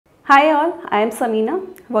Hi all, I am Samina,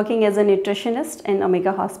 working as a nutritionist in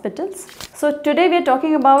Omega Hospitals. So today we are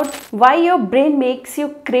talking about why your brain makes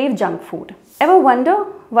you crave junk food. Ever wonder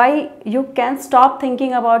why you can't stop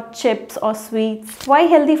thinking about chips or sweets? Why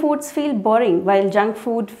healthy foods feel boring while junk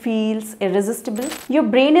food feels irresistible? Your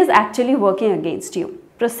brain is actually working against you.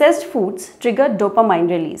 Processed foods trigger dopamine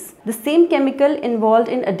release, the same chemical involved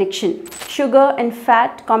in addiction. Sugar and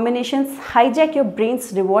fat combinations hijack your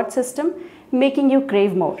brain's reward system, making you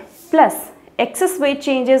crave more. Plus, excess weight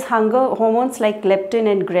changes hunger hormones like leptin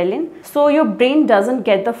and ghrelin, so your brain doesn't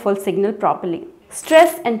get the full signal properly.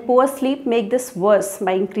 Stress and poor sleep make this worse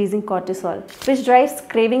by increasing cortisol, which drives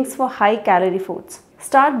cravings for high-calorie foods.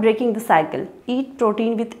 Start breaking the cycle. Eat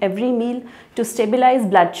protein with every meal to stabilize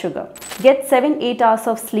blood sugar. Get 7-8 hours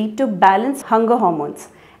of sleep to balance hunger hormones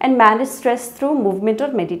and manage stress through movement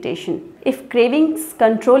or meditation. If cravings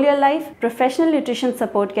control your life, professional nutrition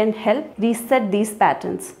support can help reset these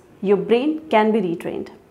patterns. Your brain can be retrained.